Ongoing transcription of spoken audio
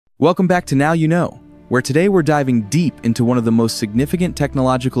Welcome back to Now You Know, where today we're diving deep into one of the most significant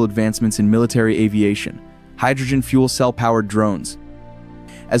technological advancements in military aviation, hydrogen fuel cell-powered drones.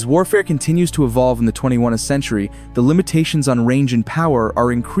 As warfare continues to evolve in the 21st century, the limitations on range and power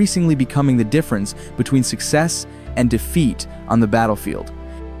are increasingly becoming the difference between success and defeat on the battlefield.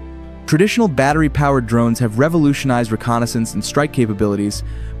 Traditional battery-powered drones have revolutionized reconnaissance and strike capabilities,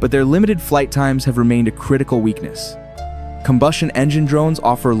 but their limited flight times have remained a critical weakness. Combustion engine drones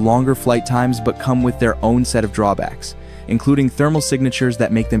offer longer flight times but come with their own set of drawbacks, including thermal signatures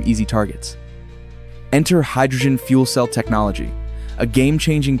that make them easy targets. Enter hydrogen fuel cell technology, a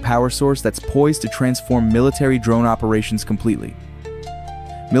game-changing power source that's poised to transform military drone operations completely.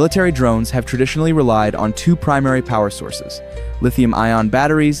 Military drones have traditionally relied on two primary power sources: lithium-ion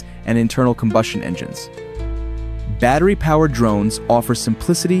batteries and internal combustion engines. Battery-powered drones offer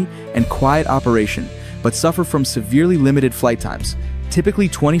simplicity and quiet operation, but suffer from severely limited flight times, typically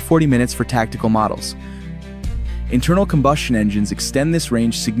 20-40 minutes for tactical models. Internal combustion engines extend this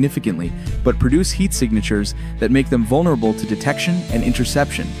range significantly, but produce heat signatures that make them vulnerable to detection and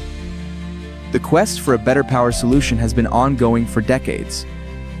interception. The quest for a better power solution has been ongoing for decades.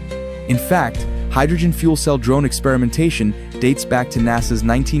 In fact, hydrogen fuel cell drone experimentation dates back to NASA's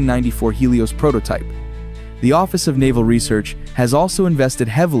 1994 Helios prototype. The Office of Naval Research has also invested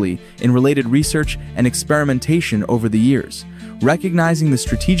heavily in related research and experimentation over the years, recognizing the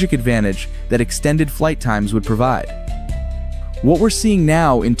strategic advantage that extended flight times would provide. What we're seeing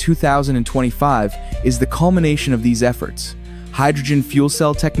now in 2025 is the culmination of these efforts: hydrogen fuel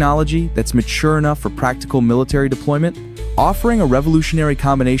cell technology that's mature enough for practical military deployment, offering a revolutionary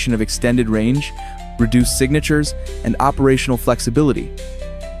combination of extended range, reduced signatures, and operational flexibility.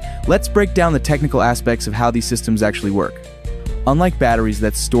 Let's break down the technical aspects of how these systems actually work. Unlike batteries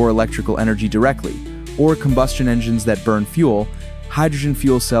that store electrical energy directly, or combustion engines that burn fuel, hydrogen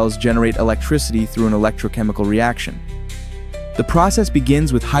fuel cells generate electricity through an electrochemical reaction. The process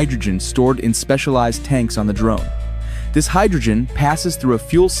begins with hydrogen stored in specialized tanks on the drone. This hydrogen passes through a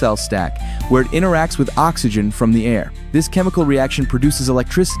fuel cell stack where it interacts with oxygen from the air. This chemical reaction produces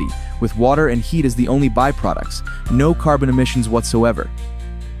electricity, with water and heat as the only byproducts, no carbon emissions whatsoever.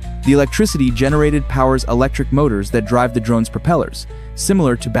 The electricity generated powers electric motors that drive the drone's propellers,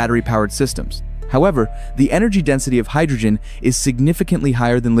 similar to battery-powered systems. However, the energy density of hydrogen is significantly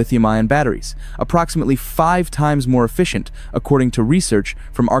higher than lithium-ion batteries, approximately 5 times more efficient, according to research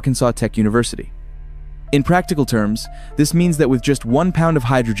from Arkansas Tech University. In practical terms, this means that with just 1 pound of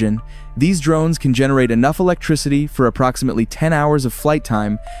hydrogen, these drones can generate enough electricity for approximately 10 hours of flight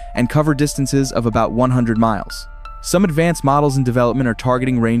time and cover distances of about 100 miles. Some advanced models in development are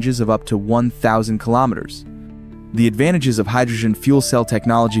targeting ranges of up to 1,000 kilometers. The advantages of hydrogen fuel cell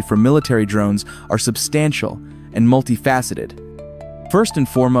technology for military drones are substantial and multifaceted. First and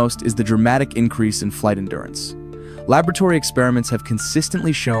foremost is the dramatic increase in flight endurance. Laboratory experiments have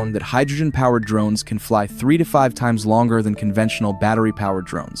consistently shown that hydrogen-powered drones can fly 3 to 5 times longer than conventional battery-powered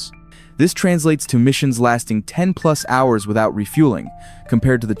drones. This translates to missions lasting 10+ hours without refueling,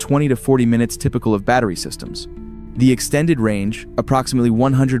 compared to the 20 to 40 minutes typical of battery systems. The extended range, approximately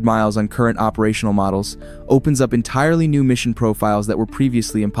 100 miles on current operational models, opens up entirely new mission profiles that were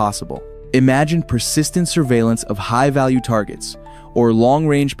previously impossible. Imagine persistent surveillance of high-value targets, or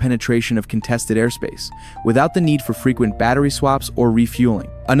long-range penetration of contested airspace, without the need for frequent battery swaps or refueling.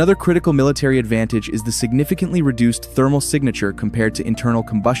 Another critical military advantage is the significantly reduced thermal signature compared to internal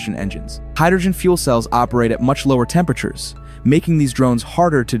combustion engines. Hydrogen fuel cells operate at much lower temperatures, making these drones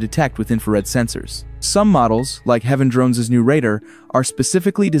harder to detect with infrared sensors. Some models, like HevenDrones' new Raider, are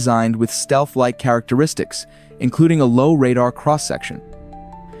specifically designed with stealth-like characteristics, including a low radar cross-section.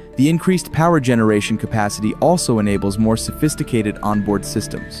 The increased power generation capacity also enables more sophisticated onboard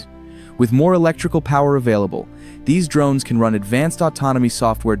systems. With more electrical power available, these drones can run advanced autonomy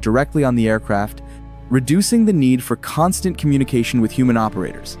software directly on the aircraft, reducing the need for constant communication with human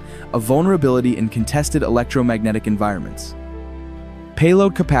operators, a vulnerability in contested electromagnetic environments.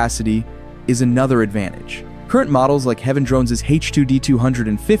 Payload capacity is another advantage. Current models like HevenDrones'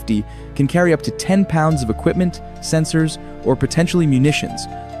 H2D250 can carry up to 10 pounds of equipment, sensors, or potentially munitions,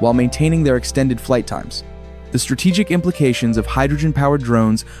 while maintaining their extended flight times. The strategic implications of hydrogen-powered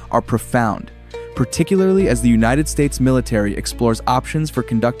drones are profound, particularly as the United States military explores options for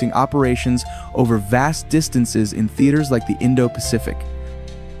conducting operations over vast distances in theaters like the Indo-Pacific.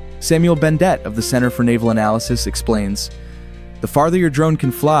 Samuel Bendet of the Center for Naval Analysis explains, "The farther your drone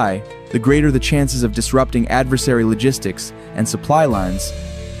can fly, the greater the chances of disrupting adversary logistics and supply lines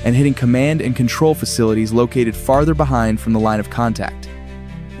and hitting command and control facilities located farther behind from the line of contact.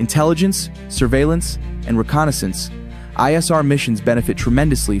 Intelligence, surveillance, and reconnaissance, ISR missions benefit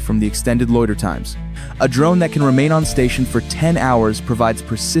tremendously from the extended loiter times. A drone that can remain on station for 10 hours provides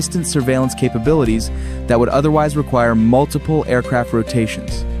persistent surveillance capabilities that would otherwise require multiple aircraft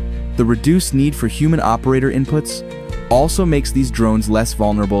rotations. The reduced need for human operator inputs also makes these drones less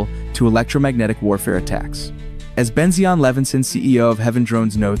vulnerable to electromagnetic warfare attacks. As Benzion Levinson, CEO of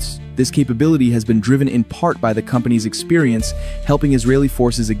HevenDrones, notes, this capability has been driven in part by the company's experience helping Israeli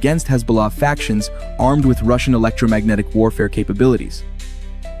forces against Hezbollah factions armed with Russian electromagnetic warfare capabilities.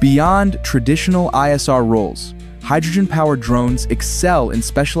 Beyond traditional ISR roles, hydrogen-powered drones excel in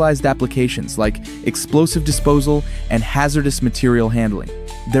specialized applications like explosive disposal and hazardous material handling.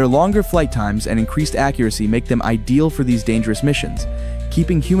 Their longer flight times and increased accuracy make them ideal for these dangerous missions,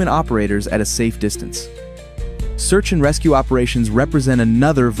 keeping human operators at a safe distance. Search and rescue operations represent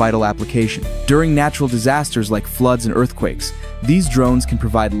another vital application. During natural disasters like floods and earthquakes, these drones can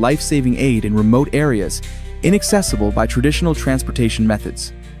provide life-saving aid in remote areas inaccessible by traditional transportation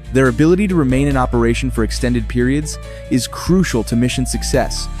methods. Their ability to remain in operation for extended periods is crucial to mission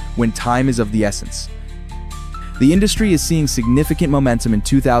success when time is of the essence. The industry is seeing significant momentum in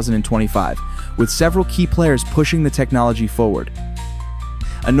 2025, with several key players pushing the technology forward.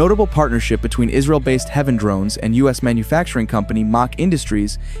 A notable partnership between Israel-based HevenDrones and U.S. manufacturing company Mach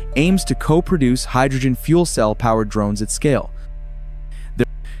Industries aims to co-produce hydrogen fuel cell-powered drones at scale.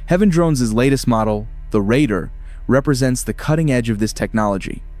 HevenDrones' latest model, the Raider, represents the cutting edge of this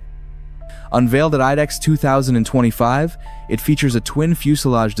technology. Unveiled at IDEX 2025, it features a twin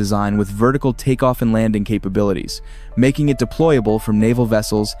fuselage design with vertical takeoff and landing capabilities, making it deployable from naval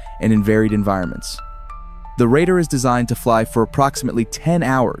vessels and in varied environments. The Raider is designed to fly for approximately 10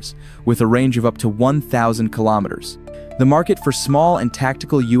 hours, with a range of up to 1,000 kilometers. The market for small and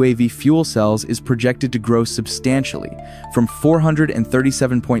tactical UAV fuel cells is projected to grow substantially, from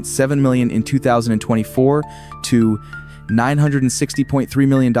 $437.7 million in 2024 to $960.3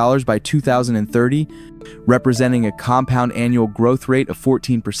 million by 2030, representing a compound annual growth rate of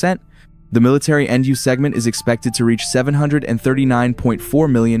 14%. The military end-use segment is expected to reach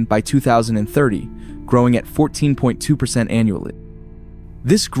 $739.4 million by 2030, growing at 14.2% annually.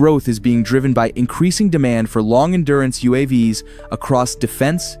 This growth is being driven by increasing demand for long-endurance UAVs across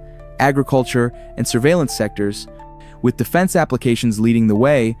defense, agriculture, and surveillance sectors, with defense applications leading the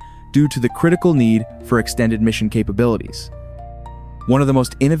way due to the critical need for extended mission capabilities. One of the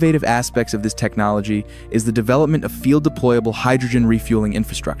most innovative aspects of this technology is the development of field-deployable hydrogen refueling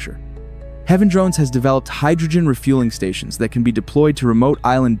infrastructure. HevenDrones has developed hydrogen refueling stations that can be deployed to remote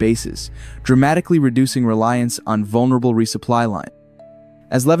island bases, dramatically reducing reliance on vulnerable resupply lines.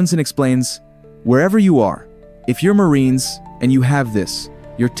 As Levinson explains, wherever you are, if you're Marines and you have this,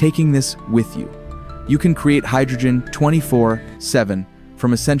 you're taking this with you. You can create hydrogen 24/7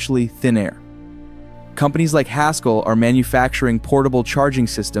 from essentially thin air. Companies like Haskell are manufacturing portable charging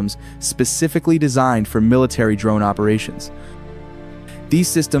systems specifically designed for military drone operations. These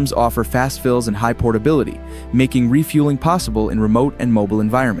systems offer fast fills and high portability, making refueling possible in remote and mobile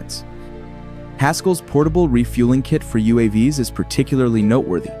environments. Haskell's portable refueling kit for UAVs is particularly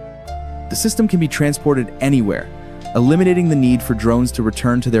noteworthy. The system can be transported anywhere, eliminating the need for drones to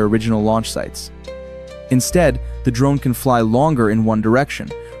return to their original launch sites. Instead, the drone can fly longer in one direction,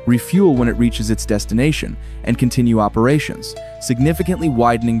 refuel when it reaches its destination, and continue operations, significantly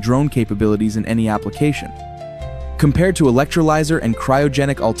widening drone capabilities in any application. Compared to electrolyzer and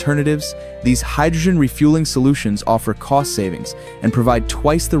cryogenic alternatives, these hydrogen refueling solutions offer cost savings and provide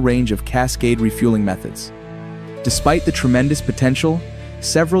twice the range of cascade refueling methods. Despite the tremendous potential,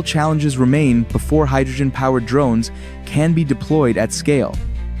 several challenges remain before hydrogen-powered drones can be deployed at scale.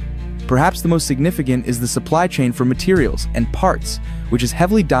 Perhaps the most significant is the supply chain for materials and parts, which is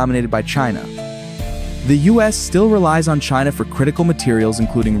heavily dominated by China. The US still relies on China for critical materials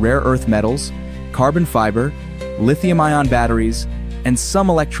including rare earth metals, carbon fiber, lithium-ion batteries, and some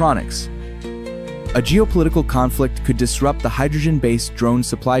electronics. A geopolitical conflict could disrupt the hydrogen-based drone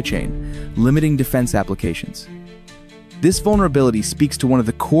supply chain, limiting defense applications. This vulnerability speaks to one of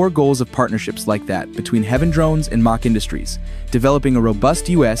the core goals of partnerships like that between HevenDrones and Mach Industries, developing a robust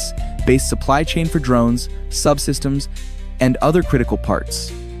US-based supply chain for drones, subsystems, and other critical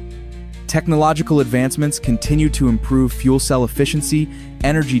parts. Technological advancements continue to improve fuel cell efficiency,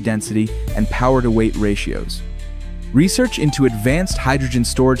 energy density, and power-to-weight ratios. Research into advanced hydrogen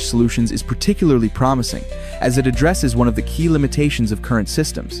storage solutions is particularly promising, as it addresses one of the key limitations of current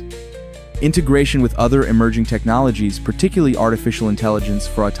systems. Integration with other emerging technologies, particularly artificial intelligence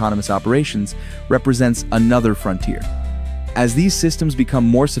for autonomous operations, represents another frontier. As these systems become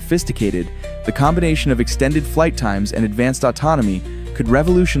more sophisticated, the combination of extended flight times and advanced autonomy could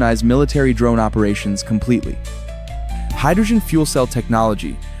revolutionize military drone operations completely. Hydrogen fuel cell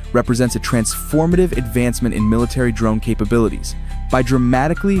technology represents a transformative advancement in military drone capabilities. By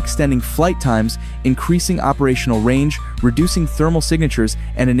dramatically extending flight times, increasing operational range, reducing thermal signatures,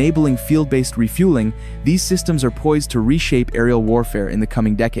 and enabling field-based refueling, these systems are poised to reshape aerial warfare in the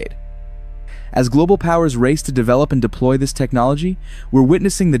coming decade. As global powers race to develop and deploy this technology, we're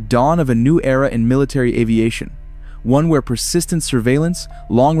witnessing the dawn of a new era in military aviation, one where persistent surveillance,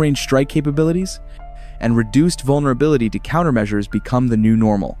 long-range strike capabilities, and reduced vulnerability to countermeasures become the new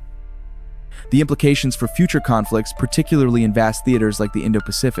normal. The implications for future conflicts, particularly in vast theaters like the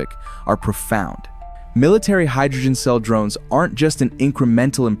Indo-Pacific, are profound. Military hydrogen cell drones aren't just an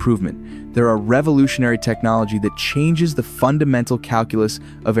incremental improvement, they're a revolutionary technology that changes the fundamental calculus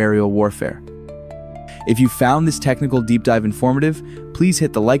of aerial warfare. If you found this technical deep dive informative, please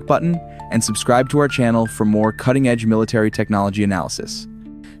hit the like button and subscribe to our channel for more cutting-edge military technology analysis.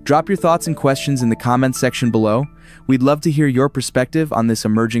 Drop your thoughts and questions in the comments section below. We'd love to hear your perspective on this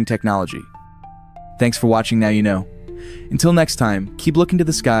emerging technology. Thanks for watching Now You Know. Until next time, keep looking to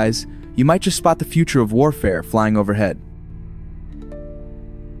the skies. You might just spot the future of warfare flying overhead.